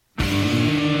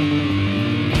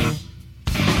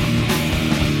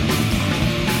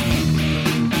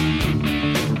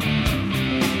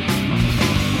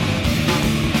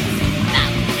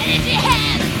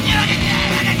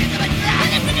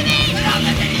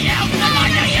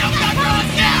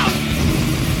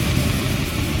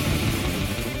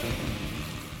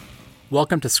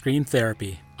Welcome to Scream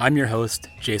Therapy. I'm your host,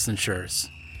 Jason Schurz.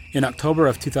 In October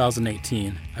of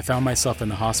 2018, I found myself in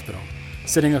the hospital,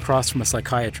 sitting across from a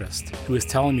psychiatrist who was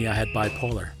telling me I had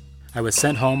bipolar. I was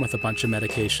sent home with a bunch of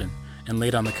medication and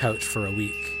laid on the couch for a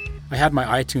week. I had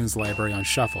my iTunes library on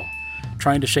shuffle,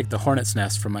 trying to shake the hornet's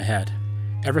nest from my head.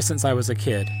 Ever since I was a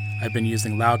kid, I've been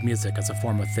using loud music as a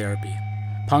form of therapy.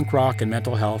 Punk rock and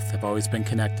mental health have always been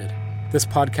connected. This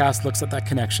podcast looks at that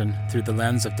connection through the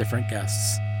lens of different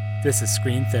guests. This is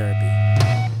Scream Therapy.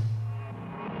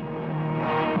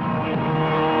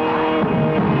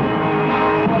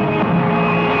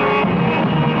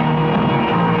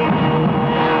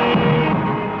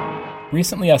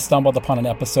 Recently, I stumbled upon an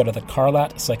episode of the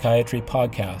Carlat Psychiatry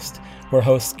podcast, where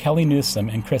hosts Kelly Newsome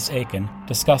and Chris Aiken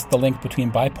discussed the link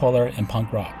between bipolar and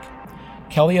punk rock.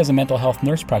 Kelly is a mental health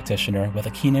nurse practitioner with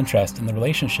a keen interest in the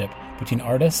relationship between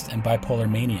artists and bipolar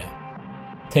mania.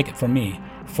 Take it from me,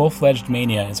 full-fledged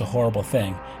mania is a horrible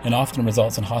thing and often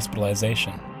results in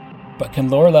hospitalization. But can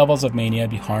lower levels of mania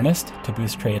be harnessed to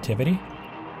boost creativity?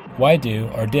 Why do,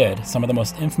 or did, some of the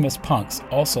most infamous punks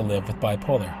also live with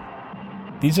bipolar?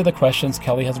 These are the questions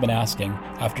Kelly has been asking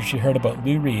after she heard about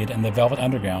Lou Reed and the Velvet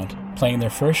Underground playing their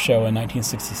first show in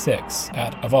 1966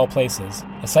 at, of all places,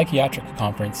 a psychiatric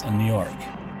conference in New York.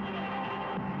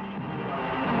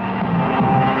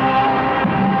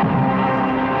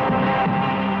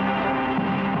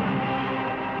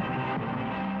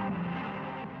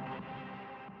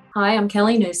 Hi, I'm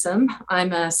Kelly Newsome.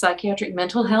 I'm a psychiatric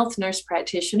mental health nurse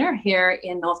practitioner here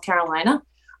in North Carolina.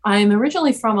 I'm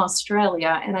originally from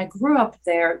Australia, and I grew up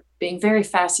there being very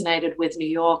fascinated with New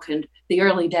York and the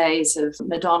early days of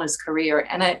Madonna's career.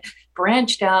 And I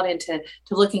branched out into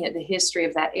looking at the history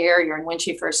of that area. And when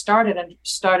she first started, I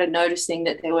started noticing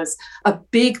that there was a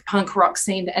big punk rock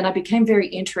scene, and I became very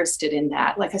interested in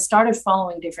that. Like I started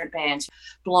following different bands,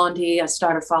 Blondie, I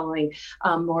started following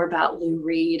more about Lou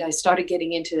Reed. I started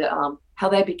getting into how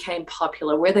they became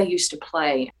popular, where they used to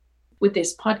play. With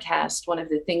this podcast, one of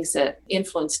the things that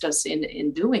influenced us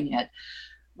in doing it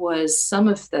was some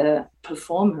of the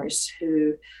performers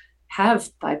who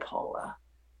have bipolar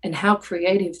and how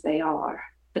creative they are.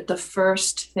 But the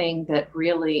first thing that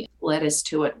really led us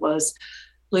to it was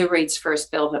Lou Reed's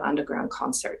first Velvet Underground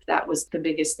concert. That was the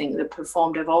biggest thing that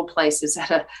performed of all places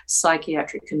at a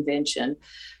psychiatric convention.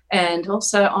 And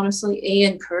also, honestly,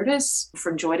 Ian Curtis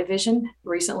from Joy Division.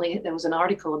 Recently, there was an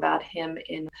article about him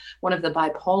in one of the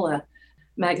bipolar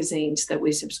magazines that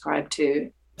we subscribe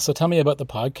to. So tell me about the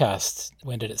podcast.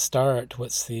 When did it start?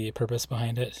 What's the purpose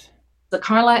behind it? The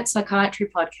Carlat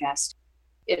Psychiatry podcast.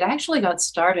 It actually got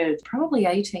started probably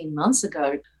 18 months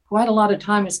ago. Quite a lot of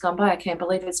time has gone by. I can't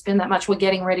believe it's been that much. We're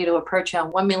getting ready to approach our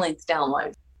 1 millionth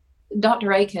download.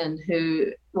 Dr. Aiken,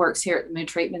 who works here at the Mood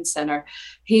Treatment Center,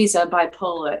 he's a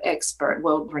bipolar expert,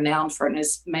 world-renowned for it, and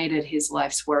has made it his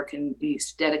life's work, and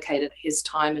he's dedicated his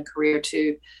time and career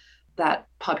to that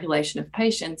population of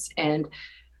patients. And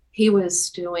he was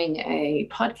doing a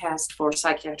podcast for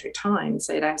Psychiatric Times.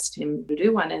 They'd asked him to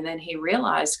do one, and then he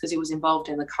realized, because he was involved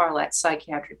in the Carlat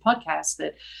Psychiatry podcast,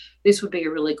 that this would be a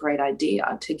really great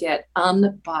idea to get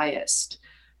unbiased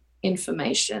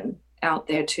information out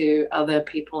there to other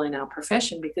people in our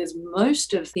profession, because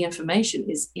most of the information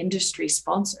is industry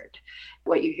sponsored.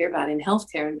 What you hear about in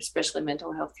healthcare, and especially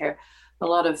mental health care, a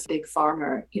lot of big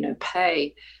pharma,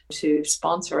 pay to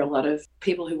sponsor a lot of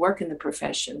people who work in the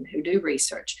profession, who do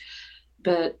research.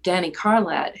 But Danny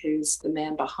Carlat, who's the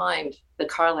man behind the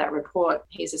Carlat Report,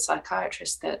 he's a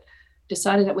psychiatrist that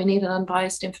decided that we needed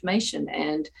unbiased information.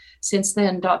 And since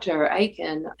then, Dr.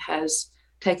 Aiken has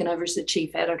taken over as the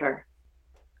chief editor.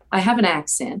 I have an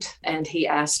accent, and he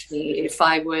asked me if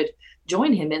I would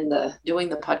join him in doing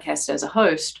the podcast as a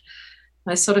host.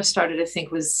 I sort of started to think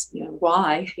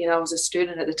why? I was a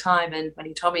student at the time, and when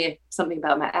he told me something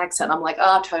about my accent, I'm like,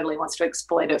 totally wants to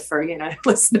exploit it for,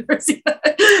 listeners.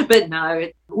 But no,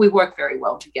 we work very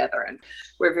well together, and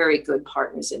we're very good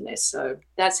partners in this. So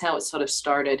that's how it sort of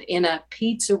started in a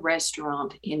pizza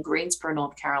restaurant in Greensboro,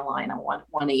 North Carolina,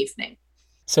 one evening.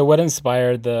 So what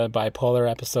inspired the bipolar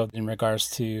episode in regards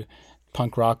to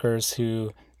punk rockers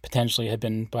who potentially had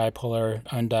been bipolar,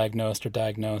 undiagnosed or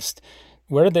diagnosed?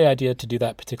 Where did the idea to do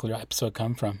that particular episode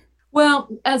come from? Well,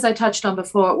 as I touched on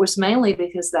before, it was mainly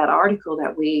because that article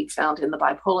that we found in the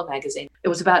Bipolar magazine, it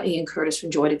was about Ian Curtis from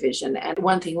Joy Division. And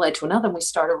one thing led to another, and we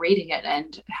started reading it,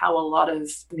 and how a lot of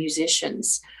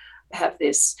musicians have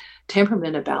this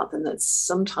temperament about them that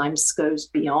sometimes goes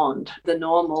beyond the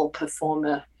normal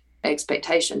performer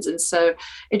expectations. And so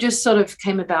it just sort of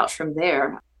came about from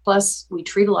there. Plus, we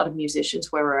treat a lot of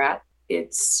musicians where we're at.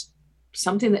 It's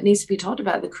something that needs to be talked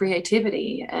about, the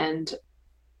creativity. And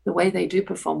the way they do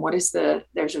perform, there's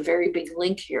a very big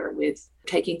link here with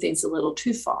taking things a little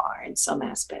too far in some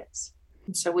aspects.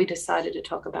 And so we decided to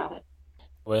talk about it.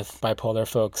 With bipolar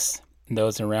folks,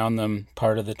 those around them,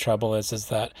 part of the trouble is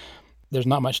that there's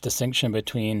not much distinction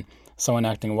between someone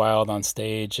acting wild on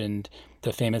stage and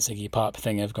the famous Iggy Pop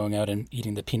thing of going out and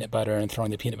eating the peanut butter and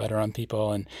throwing the peanut butter on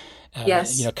people and,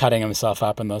 yes. Cutting himself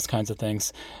up and those kinds of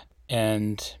things,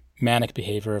 and manic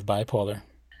behavior of bipolar.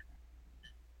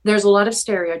 There's a lot of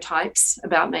stereotypes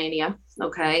about mania,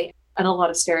 okay, and a lot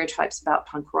of stereotypes about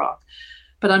punk rock.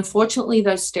 But unfortunately,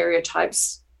 those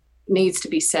stereotypes needs to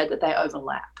be said that they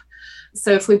overlap.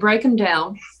 So if we break them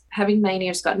down, having mania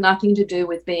has got nothing to do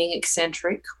with being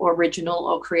eccentric or original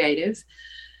or creative.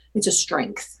 It's a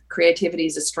strength. Creativity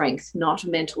is a strength, not a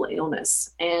mental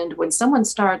illness. And when someone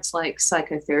starts like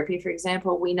psychotherapy, for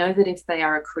example, we know that if they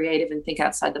are creative and think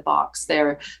outside the box,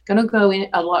 they're going to go in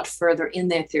a lot further in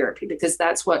their therapy, because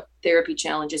that's what therapy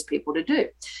challenges people to do.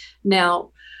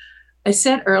 Now, I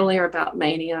said earlier about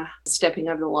mania stepping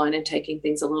over the line and taking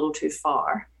things a little too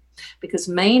far, because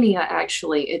mania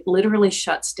actually, it literally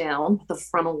shuts down the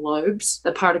frontal lobes,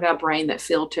 the part of our brain that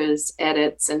filters,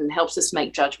 edits, and helps us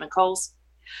make judgment calls.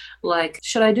 Like,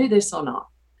 should I do this or not?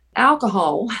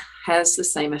 Alcohol has the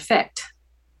same effect.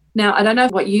 Now, I don't know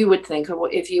what you would think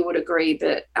or if you would agree,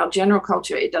 but our general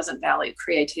culture, it doesn't value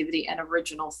creativity and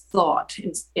original thought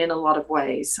in a lot of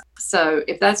ways. So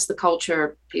if that's the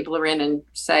culture people are in, and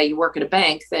say you work at a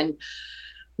bank, then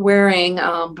wearing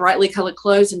brightly colored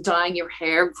clothes and dyeing your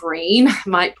hair green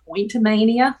might point to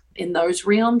mania in those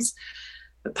realms.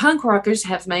 But punk rockers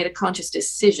have made a conscious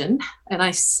decision, and I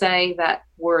say that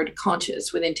word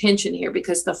conscious with intention here,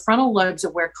 because the frontal lobes are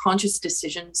where conscious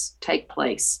decisions take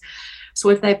place.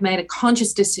 So if they've made a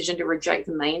conscious decision to reject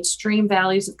the mainstream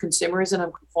values of consumerism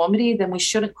and conformity, then we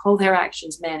shouldn't call their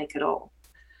actions manic at all.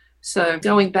 So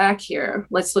going back here,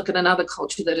 let's look at another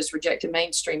culture that has rejected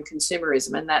mainstream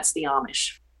consumerism, and that's the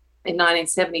Amish. In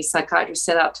 1970, psychiatrists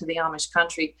set out to the Amish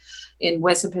country in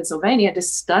Western Pennsylvania to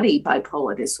study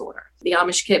bipolar disorder. The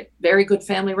Amish kept very good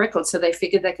family records, so they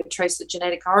figured they could trace the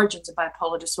genetic origins of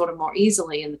bipolar disorder more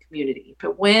easily in the community.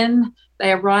 But when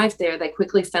they arrived there, they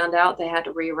quickly found out they had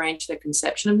to rearrange their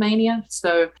conception of mania.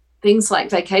 So things like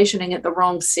vacationing at the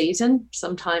wrong season,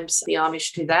 sometimes the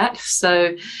Amish do that.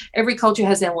 So every culture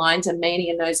has their lines, and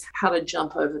mania knows how to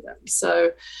jump over them. So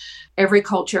every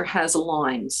culture has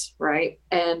lines, right?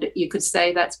 And you could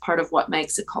say that's part of what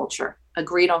makes a culture.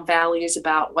 Agreed on values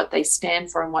about what they stand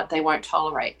for and what they won't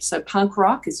tolerate. So punk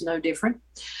rock is no different.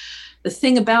 The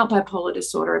thing about bipolar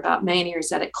disorder, about mania, is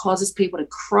that it causes people to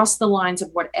cross the lines of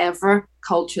whatever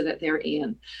culture that they're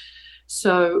in.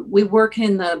 So we work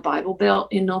in the Bible Belt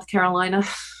in North Carolina,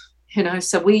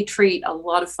 so we treat a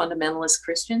lot of fundamentalist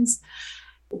Christians.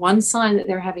 One sign that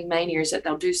they're having mania is that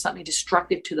they'll do something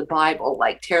destructive to the Bible,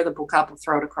 like tear the book up and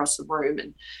throw it across the room.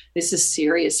 And this is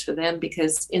serious for them,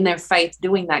 because in their faith,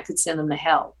 doing that could send them to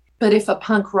hell. But if a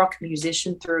punk rock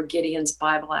musician threw Gideon's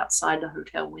Bible outside the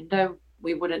hotel window,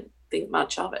 we wouldn't think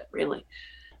much of it, really.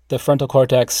 The frontal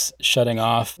cortex shutting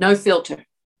off. No filter,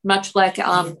 much like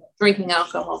drinking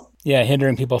alcohol. Yeah,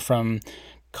 hindering people from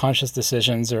conscious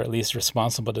decisions, or at least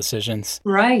responsible decisions.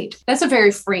 Right. That's a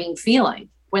very freeing feeling.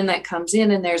 When that comes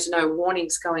in and there's no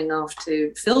warnings going off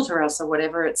to filter us or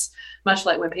whatever, it's much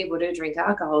like when people do drink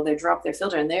alcohol, they drop their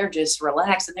filter and they're just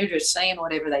relaxed and they're just saying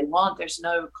whatever they want. There's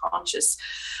no conscious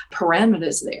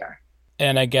parameters there.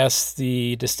 And I guess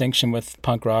the distinction with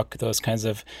punk rock, those kinds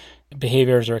of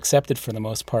behaviors are accepted for the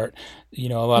most part. A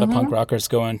lot of punk rockers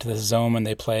go into the zone when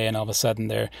they play, and all of a sudden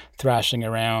they're thrashing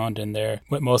around, and they're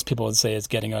what most people would say is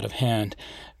getting out of hand.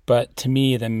 But to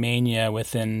me, the mania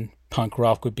within punk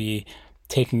rock would be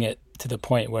taking it to the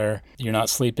point where you're not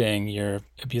sleeping, you're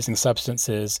abusing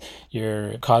substances,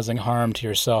 you're causing harm to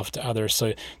yourself, to others.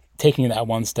 So taking that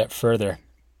one step further.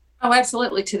 Oh,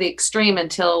 absolutely, to the extreme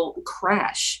until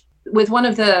crash. With one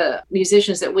of the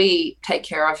musicians that we take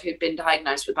care of who'd been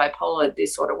diagnosed with bipolar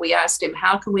disorder, we asked him,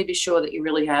 how can we be sure that you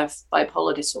really have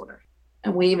bipolar disorder?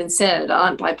 And we even said,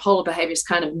 aren't bipolar behaviors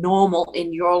kind of normal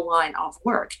in your line of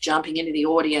work? Jumping into the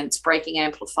audience, breaking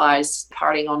amplifiers,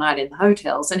 partying all night in the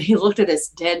hotels. And he looked at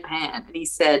us deadpan and he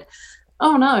said,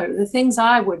 oh no, the things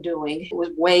I were doing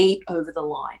was way over the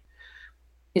line.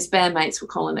 His bandmates were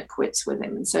calling it quits with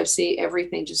him. And so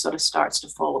everything just sort of starts to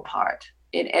fall apart.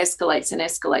 It escalates and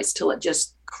escalates till it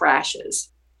just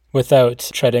crashes. Without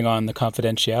treading on the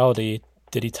confidentiality,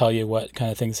 did he tell you what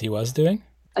kind of things he was doing?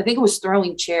 I think it was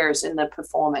throwing chairs in the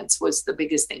performance was the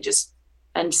biggest thing,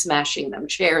 and smashing them.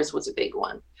 Chairs was a big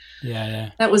one.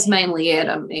 Yeah. That was mainly it.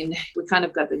 I mean, we kind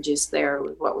of got the gist there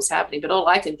with what was happening, but all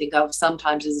I can think of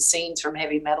sometimes is the scenes from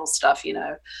heavy metal stuff,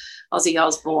 Ozzy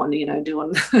Osbourne,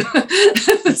 doing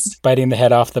biting the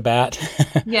head off the bat.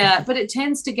 Yeah, but it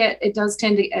does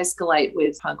tend to escalate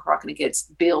with punk rock, and it gets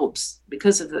built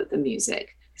because of the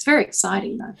music. It's very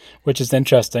exciting though. Which is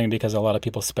interesting because a lot of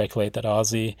people speculate that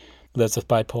Ozzy lives with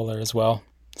bipolar as well.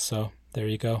 So there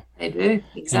you go. They do,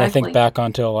 exactly. And I think back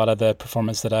onto a lot of the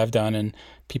performance that I've done and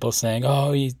people saying,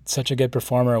 oh, he's such a good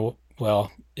performer.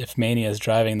 Well, if mania is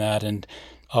driving that and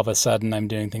all of a sudden I'm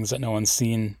doing things that no one's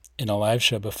seen in a live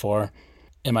show before,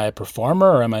 am I a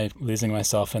performer or am I losing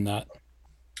myself in that?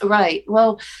 Right.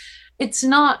 Well, it's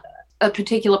not a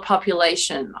particular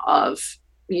population of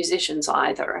musicians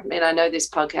either. I mean, I know this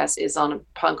podcast is on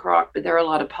punk rock, but there are a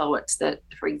lot of poets that,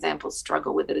 for example,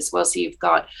 struggle with it as well. So you've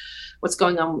got what's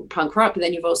going on with punk rock, but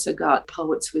then you've also got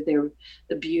poets with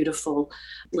the beautiful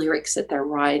lyrics that they're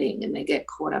writing, and they get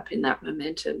caught up in that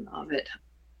momentum of it.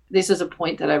 This is a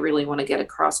point that I really want to get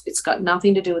across. It's got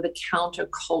nothing to do with the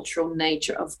countercultural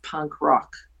nature of punk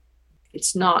rock.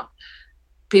 It's not.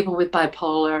 People with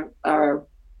bipolar are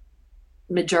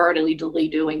majoritarily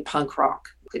doing punk rock.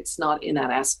 It's not in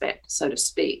that aspect, so to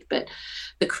speak, but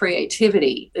the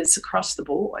creativity is across the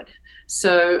board.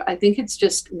 So I think it's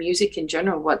just music in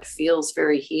general, what feels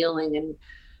very healing,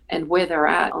 and where they're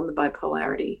at on the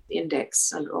bipolarity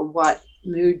index, or what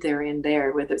mood they're in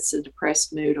there, whether it's a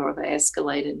depressed mood or the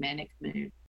escalated manic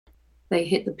mood. They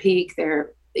hit the peak,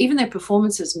 even their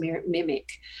performances mimic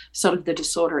sort of the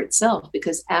disorder itself,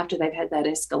 because after they've had that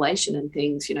escalation and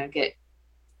things, get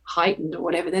heightened or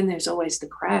whatever, then there's always the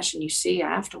crash, and you see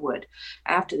afterward,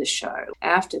 after the show,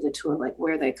 after the tour, like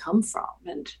where they come from,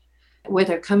 and where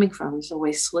they're coming from is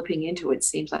always slipping into it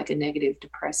seems like a negative,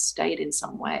 depressed state in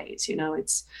some ways.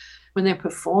 It's when they're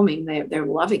performing, they're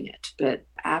loving it, but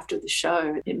after the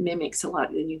show, it mimics a lot,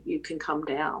 and you can come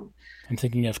down. I'm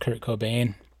thinking of Kurt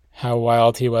Cobain, how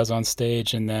wild he was on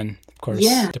stage, and then of course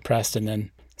depressed, and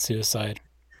then suicide.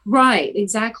 Right,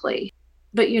 exactly.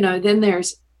 But then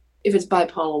there's, if it's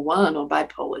bipolar 1 or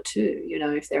bipolar 2,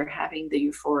 if they're having the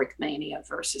euphoric mania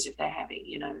versus if they're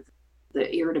having,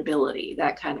 the irritability,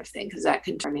 that kind of thing, because that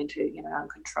can turn into,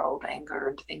 uncontrolled anger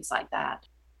and things like that.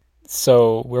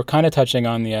 So we're kind of touching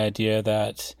on the idea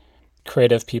that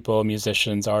creative people,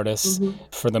 musicians, artists,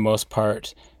 for the most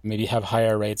part, maybe have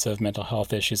higher rates of mental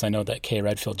health issues. I know that Kay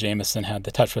Redfield Jamison had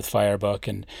the Touch with Fire book,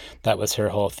 and that was her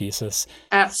whole thesis.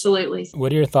 Absolutely.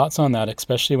 What are your thoughts on that,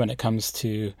 especially when it comes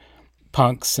to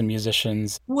punks and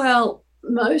musicians? Well,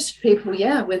 most people,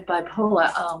 with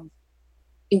bipolar,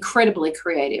 incredibly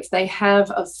creative. They have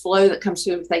a flow that comes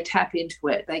through them. If they tap into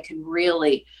it, they can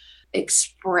really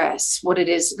express what it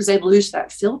is, because they lose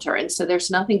that filter. And so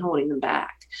there's nothing holding them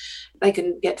back. They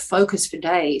can get focused for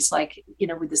days, like,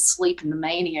 with the sleep and the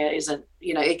mania isn't,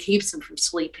 it keeps them from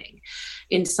sleeping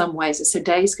in some ways. And so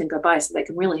days can go by, so they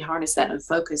can really harness that and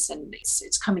focus, and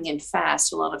it's coming in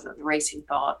fast, a lot of the racing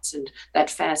thoughts and that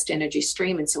fast energy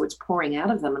stream. And so it's pouring out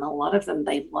of them. And a lot of them,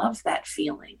 they love that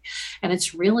feeling. And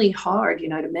it's really hard, to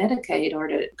medicate or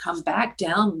to come back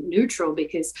down neutral,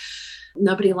 because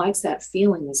nobody likes that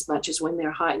feeling as much as when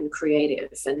they're heightened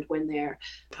creative and when they're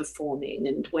performing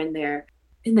and when they're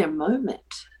in their moment.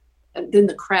 And then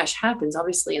the crash happens,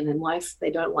 obviously, and then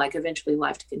they don't like eventually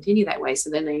life to continue that way.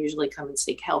 So then they usually come and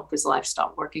seek help because life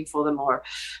stopped working for them, or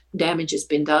damage has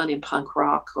been done in punk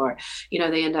rock, or,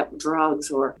 they end up with drugs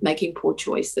or making poor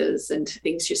choices, and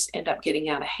things just end up getting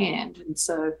out of hand. And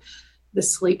so the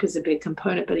sleep is a big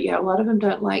component, but a lot of them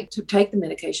don't like to take the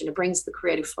medication. It brings the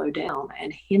creative flow down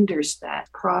and hinders that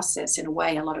process in a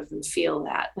way. A lot of them feel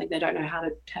that, like they don't know how to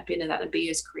tap into that and be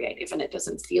as creative, and it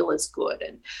doesn't feel as good.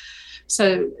 And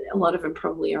so a lot of them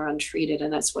probably are untreated,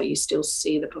 and that's why you still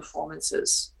see the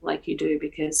performances like you do,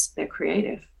 because they're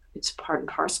creative. It's part and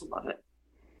parcel of it.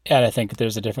 Yeah, and I think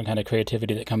there's a different kind of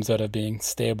creativity that comes out of being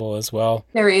stable as well.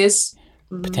 There is.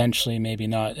 Potentially maybe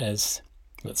not as,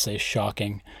 let's say,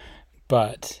 shocking,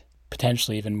 but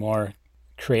potentially even more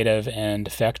creative and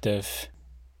effective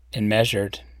and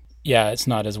measured. Yeah, it's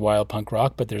not as wild punk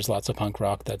rock, but there's lots of punk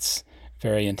rock that's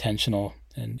very intentional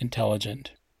and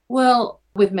intelligent. Well,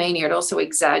 with mania, it also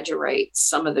exaggerates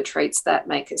some of the traits that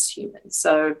make us human.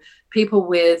 So people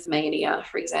with mania,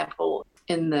 for example,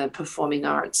 in the performing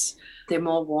arts, they're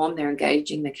more warm, they're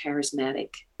engaging, they're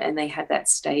charismatic, and they have that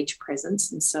stage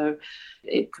presence. And so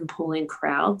it can pull in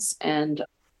crowds, and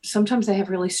sometimes they have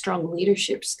really strong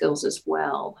leadership skills as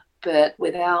well. But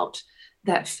without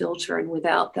that filter and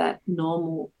without that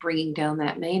normal bringing down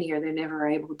that mania, they're never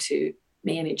able to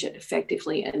manage it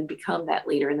effectively and become that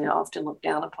leader. And they're often looked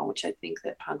down upon, which I think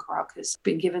that punk rock has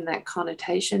been given that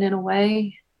connotation in a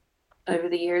way over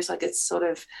the years. Like it's sort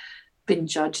of been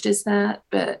judged as that.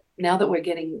 But now that we're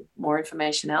getting more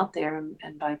information out there,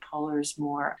 and bipolar is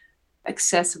more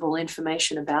accessible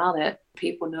information about it,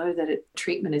 people know that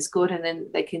treatment is good, and then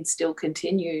they can still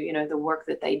continue, the work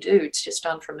that they do. It's just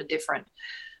done from a different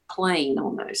plane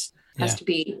almost. It has to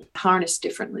be harnessed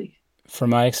differently.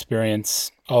 From my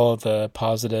experience, all of the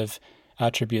positive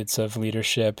attributes of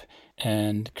leadership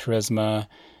and charisma,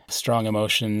 strong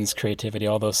emotions, creativity,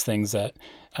 all those things that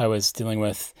I was dealing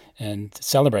with and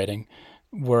celebrating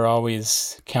were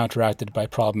always counteracted by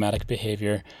problematic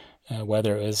behavior,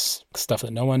 whether it was stuff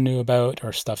that no one knew about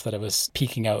or stuff that I was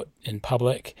peeking out in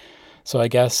public. So I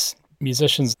guess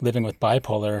musicians living with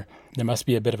bipolar, there must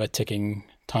be a bit of a ticking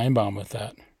time bomb with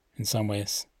that in some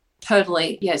ways.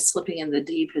 Totally. Yes, slipping in the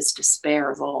deepest despair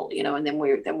of all, and then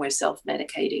we're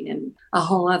self-medicating and a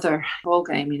whole other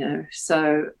ballgame,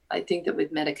 So I think that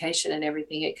with medication and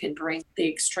everything, it can bring the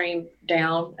extreme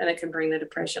down and it can bring the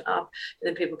depression up, and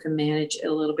then people can manage it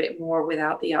a little bit more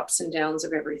without the ups and downs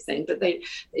of everything. But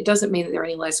it doesn't mean that they're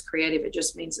any less creative. It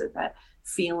just means that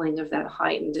feeling of that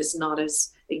heightened is not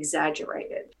as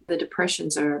exaggerated. The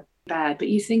depressions are bad, but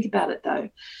you think about it though,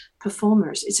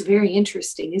 performers, it's very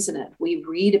interesting, isn't it? We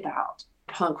read about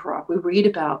punk rock, we read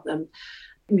about them,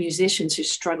 musicians who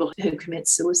struggle, who commit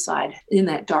suicide in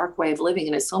that dark way of living,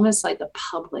 and it's almost like the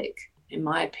public, in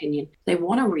my opinion, they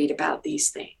want to read about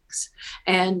these things.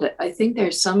 And I think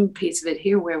there's some piece of it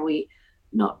here where we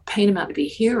not paint them out to be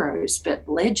heroes but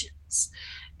legends,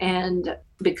 and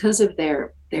because of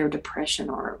their depression,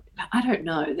 or I don't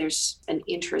know, there's an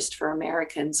interest for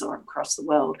Americans or across the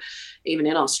world, even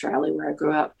in Australia where I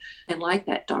grew up, and like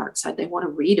that dark side, they want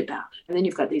to read about it. And then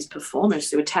you've got these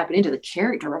performers who are tapping into the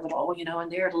character of it all,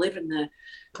 and they're living the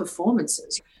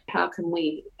performances. How can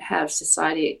we have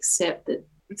society accept that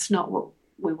it's not what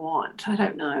we want? I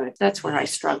don't know. That's where I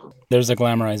struggle. There's a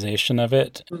glamorization of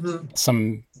it. Mm-hmm.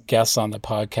 Some guests on the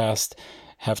podcast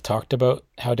have talked about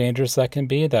how dangerous that can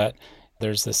be, that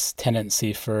there's this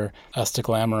tendency for us to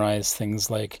glamorize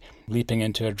things like leaping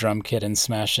into a drum kit and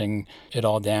smashing it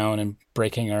all down and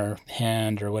breaking our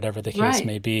hand or whatever the case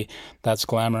may be. That's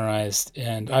glamorized.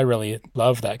 And I really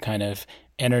love that kind of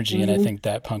energy. Mm-hmm. And I think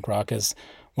that punk rock is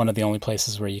one of the only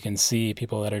places where you can see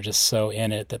people that are just so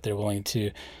in it that they're willing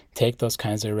to take those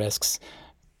kinds of risks.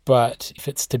 But if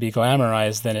it's to be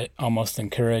glamorized, then it almost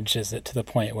encourages it to the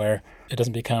point where it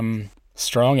doesn't become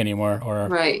strong anymore or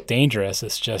dangerous.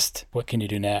 It's just, what can you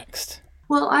do next?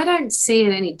 Well, I don't see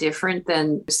it any different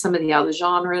than some of the other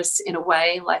genres in a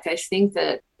way. Like, I think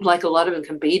that like a lot of them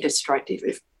can be destructive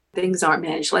if things aren't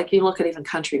managed. Like, you look at even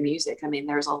country music. I mean,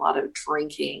 there's a lot of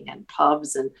drinking and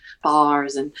pubs and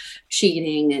bars and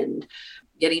cheating and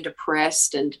getting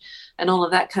depressed and all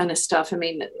of that kind of stuff. I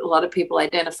mean, a lot of people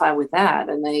identify with that,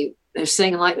 and they're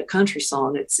singing like a country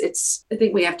song. It's I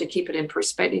think we have to keep it in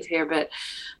perspective here, but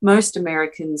most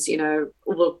Americans,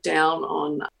 look down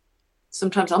on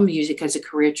sometimes on music as a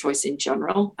career choice in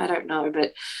general. I don't know,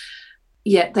 but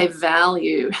yet they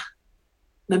value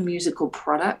the musical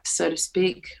product, so to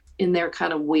speak, in their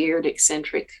kind of weird,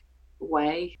 eccentric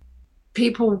way.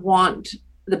 People want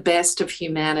the best of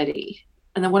humanity,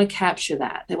 and they want to capture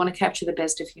that. They want to capture the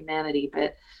best of humanity,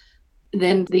 but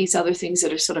then these other things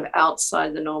that are sort of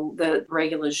outside the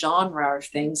regular genre of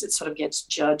things, it sort of gets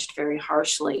judged very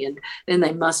harshly. And then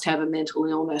they must have a mental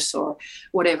illness or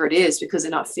whatever it is because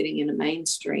they're not fitting in a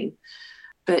mainstream.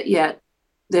 But yet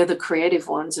they're the creative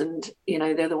ones, and,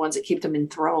 they're the ones that keep them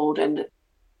enthralled. And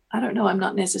I don't know, I'm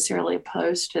not necessarily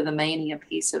opposed to the mania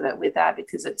piece of it with that,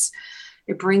 because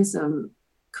it brings them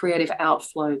creative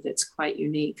outflow that's quite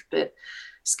unique. But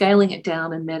scaling it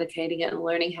down and medicating it and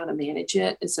learning how to manage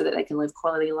it, and so that they can live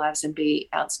quality lives and be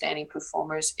outstanding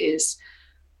performers, is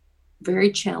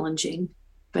very challenging,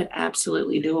 but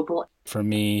absolutely doable. For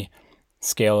me,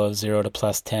 scale of 0 to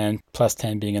 +10,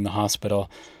 +10 being in the hospital,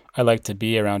 I like to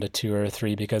be around a 2 or a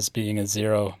 3, because being a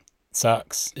 0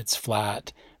 sucks. It's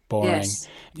flat, boring. Yes.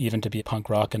 Even to be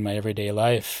punk rock in my everyday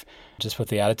life, just with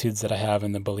the attitudes that I have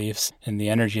and the beliefs and the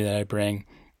energy that I bring,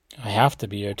 I have to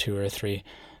be a 2 or a 3.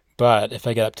 But if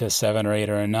I get up to a 7 or 8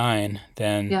 or a 9,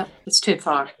 then... Yeah, it's too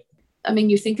far. I mean,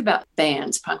 you think about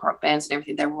bands, punk rock bands and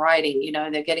everything, they're writing,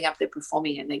 they're getting up, they're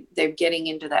performing, and they're getting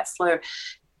into that flow.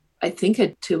 I think a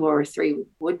 2 or a 3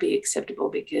 would be acceptable,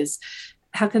 because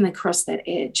how can they cross that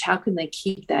edge? How can they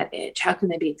keep that edge? How can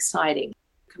they be exciting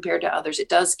compared to others? It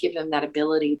does give them that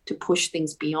ability to push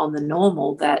things beyond the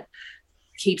normal that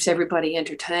keeps everybody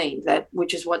entertained,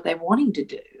 which is what they're wanting to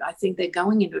do. I think they're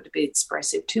going into it to be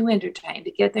expressive, to entertain,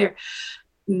 to get their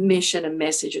mission and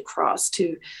message across,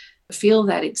 to feel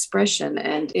that expression.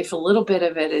 And if a little bit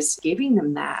of it is giving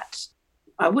them that,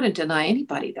 I wouldn't deny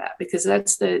anybody that, because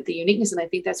that's the uniqueness. And I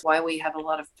think that's why we have a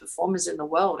lot of performers in the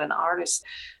world and artists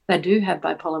that do have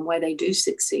bipolar and why they do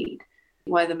succeed.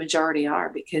 why the majority are,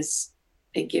 because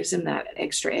it gives them that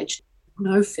extra edge,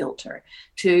 no filter,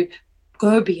 to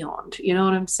go beyond. You know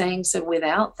what I'm saying? So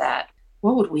without that,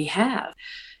 what would we have?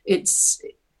 It's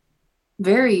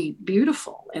very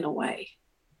beautiful in a way,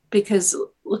 because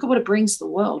look at what it brings to the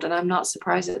world. And I'm not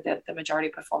surprised that the majority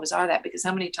of performers are that, because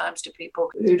how many times do people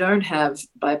who don't have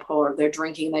bipolar, they're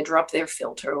drinking, they drop their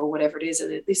filter or whatever it is,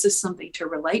 and this is something to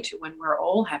relate to when we're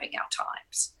all having our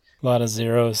times. A lot of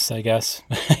zeros, I guess,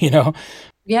 you know?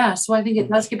 Yeah, so I think it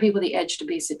does give people the edge to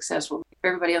be successful. If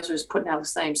everybody else was putting out the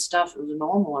same stuff as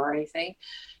normal or anything,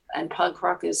 and punk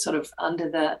rock is sort of under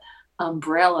the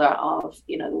umbrella of,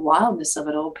 you know, the wildness of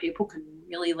it all, people can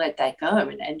really let that go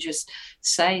and just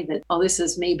say that, oh, this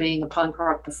is me being a punk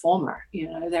rock performer.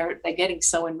 You know, they're getting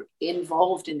so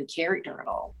involved in the character at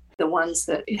all. The ones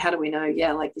that, how do we know?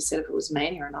 Yeah, like you said, if it was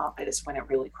mania or not, but it's when it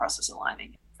really crosses a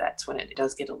line. That's when it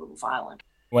does get a little violent.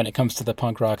 When it comes to the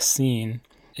punk rock scene,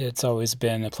 it's always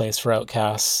been a place for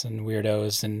outcasts and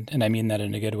weirdos, and I mean that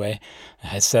in a good way.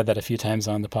 I said that a few times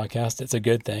on the podcast. It's a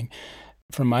good thing.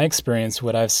 From my experience,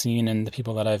 what I've seen and the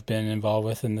people that I've been involved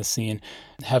with in the scene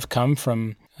have come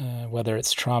from whether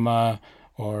it's trauma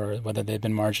or whether they've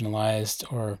been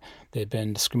marginalized or they've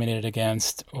been discriminated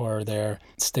against or they're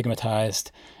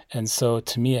stigmatized. And so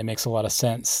to me, it makes a lot of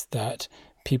sense that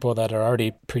people that are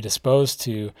already predisposed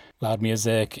to loud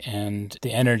music and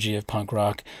the energy of punk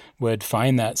rock would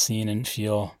find that scene and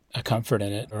feel a comfort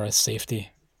in it or a safety.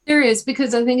 There is,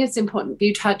 because I think it's important.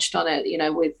 You touched on it, you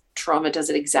know, with trauma, does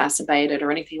it exacerbate it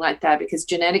or anything like that? Because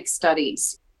genetic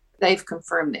studies, they've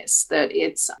confirmed this, that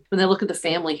it's, when they look at the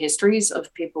family histories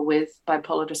of people with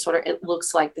bipolar disorder, it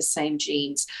looks like the same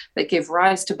genes that give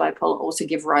rise to bipolar also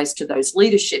give rise to those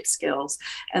leadership skills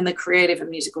and the creative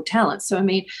and musical talent. So, I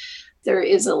mean, there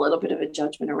is a little bit of a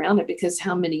judgment around it, because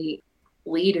how many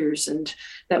leaders and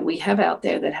that we have out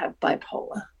there that have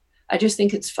bipolar? I just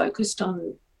think it's focused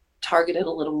on, targeted a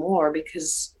little more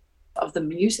because of the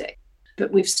music.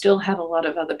 But we've still have a lot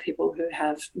of other people who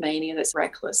have mania that's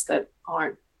reckless that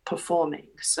aren't performing.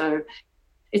 So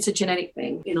it's a genetic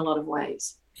thing in a lot of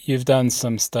ways. You've done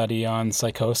some study on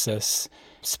psychosis,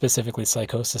 specifically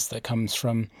psychosis that comes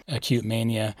from acute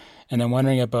mania. And I'm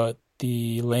wondering about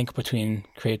the link between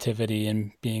creativity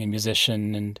and being a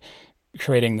musician and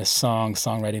creating this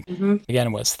songwriting. Mm-hmm.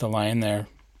 Again, what's the line there?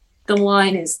 The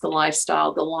line is the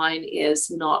lifestyle. The line is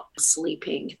not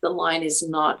sleeping. The line is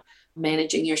not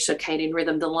managing your circadian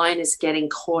rhythm. The line is getting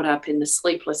caught up in the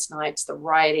sleepless nights, the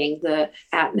writing, the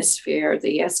atmosphere,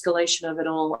 the escalation of it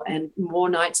all, and more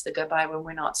nights that go by when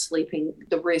we're not sleeping.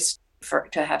 The risk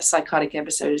to have psychotic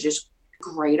episodes is just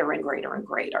greater and greater and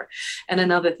greater. And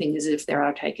another thing is if they're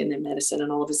out taking their medicine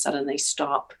and all of a sudden they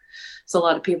stop. So a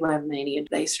lot of people have mania,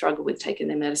 they struggle with taking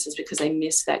their medicines because they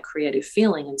miss that creative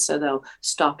feeling. And so they'll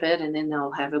stop it and then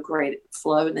they'll have a great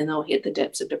flow and then they'll hit the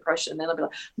depths of depression. And then they'll be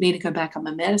like, need to go back on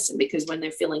my medicine, because when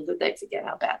they're feeling good, they forget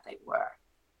how bad they were.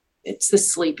 It's the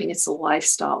sleeping, it's the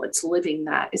lifestyle, it's living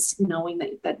that, it's knowing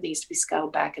that needs to be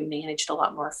scaled back and managed a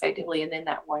lot more effectively. And then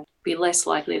that won't be less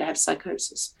likely to have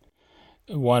psychosis.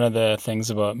 One of the things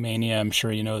about mania, I'm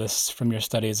sure you know this from your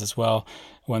studies as well,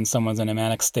 when someone's in a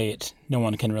manic state, no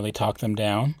one can really talk them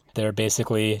down. They're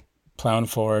basically plowing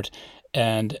forward.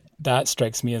 And that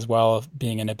strikes me as well, of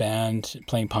being in a band,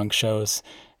 playing punk shows,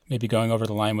 maybe going over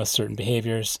the line with certain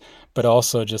behaviors, but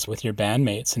also just with your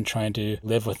bandmates and trying to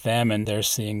live with them. And they're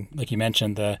seeing, like you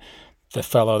mentioned, the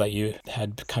fellow that you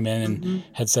had come in and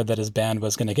had said that his band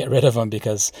was going to get rid of him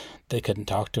because they couldn't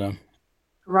talk to him.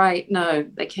 Right. No,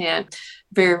 they can't.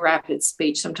 Very rapid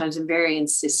speech sometimes and very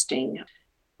insisting,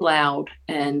 loud,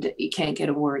 and you can't get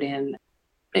a word in.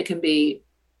 It can be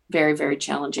very, very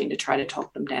challenging to try to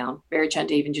talk them down. Very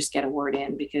challenging to even just get a word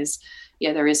in because,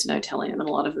 yeah, there is no telling them. And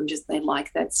a lot of them just, they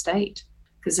like that state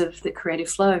because of the creative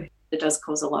flow. It does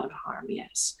cause a lot of harm,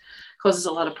 yes. Causes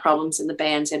a lot of problems and the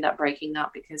bands end up breaking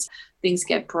up because things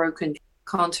get broken,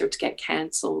 concerts get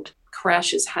cancelled,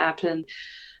 crashes happen,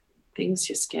 things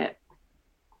just get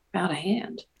out of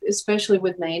hand, especially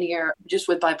with mania, just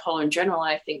with bipolar in general.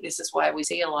 I think this is why we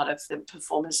see a lot of the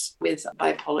performers with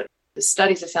bipolar. The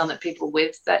studies have found that people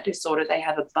with that disorder, they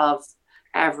have above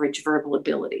average verbal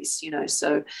abilities,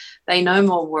 so they know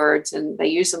more words and they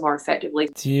use them more effectively.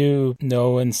 Do you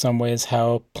know in some ways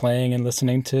how playing and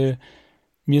listening to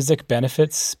music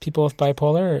benefits people with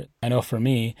bipolar? I know for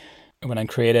me, when I'm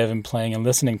creative and playing and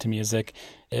listening to music,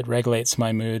 it regulates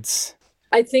my moods.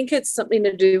 I think it's something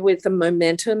to do with the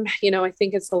momentum. I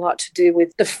think it's a lot to do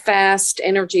with the fast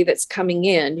energy that's coming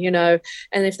in, and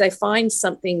if they find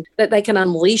something that they can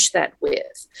unleash that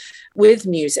with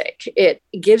music, it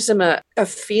gives them a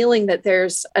feeling that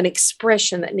there's an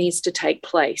expression that needs to take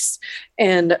place.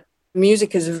 And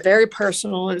Music is very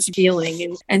personal, it's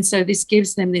healing. And so this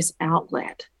gives them this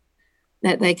outlet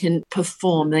that they can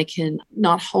perform. They can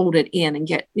not hold it in and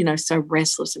get, so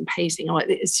restless and pacing.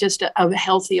 It's just a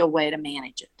healthier way to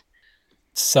manage it.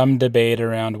 Some debate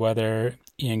around whether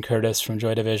Ian Curtis from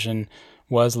Joy Division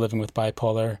was living with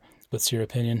bipolar. What's your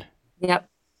opinion? Yep,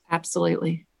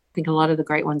 absolutely. I think a lot of the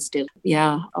great ones did.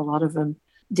 Yeah, a lot of them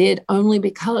did, only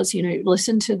because,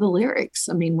 listen to the lyrics.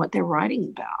 What they're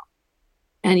writing about.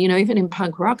 And, even in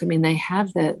punk rock, they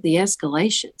have the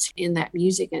escalations in that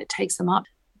music, and it takes them up.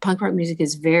 Punk rock music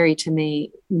is very, to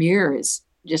me, mirrors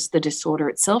just the disorder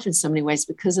itself in so many ways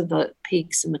because of the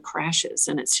peaks and the crashes.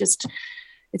 And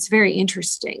it's very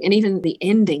interesting. And even the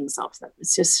endings of them,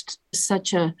 it's just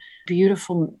such a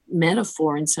beautiful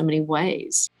metaphor in so many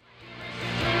ways.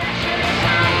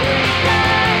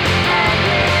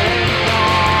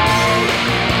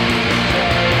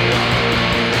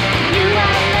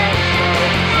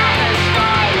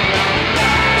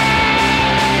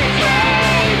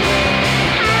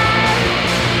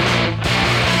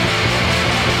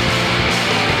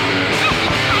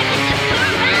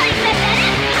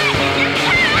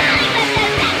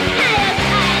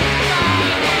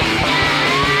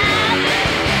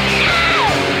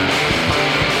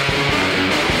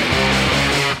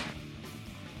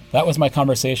 That was my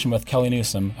conversation with Kelly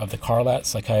Newsome of the Carlat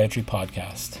Psychiatry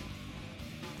Podcast.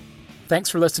 Thanks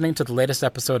for listening to the latest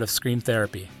episode of Scream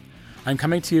Therapy. I'm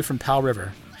coming to you from Powell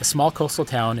River, a small coastal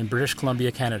town in British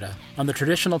Columbia, Canada, on the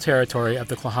traditional territory of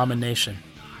the Tla'amin Nation.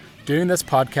 Doing this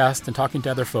podcast and talking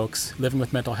to other folks living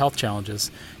with mental health challenges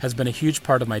has been a huge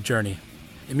part of my journey.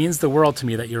 It means the world to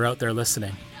me that you're out there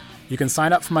listening. You can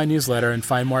sign up for my newsletter and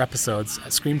find more episodes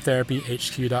at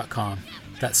screamtherapyhq.com.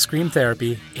 That's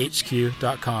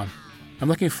screamtherapyhq.com. I'm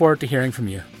looking forward to hearing from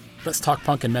you. Let's talk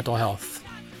punk and mental health.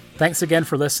 Thanks again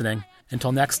for listening.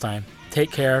 Until next time,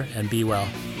 take care and be well.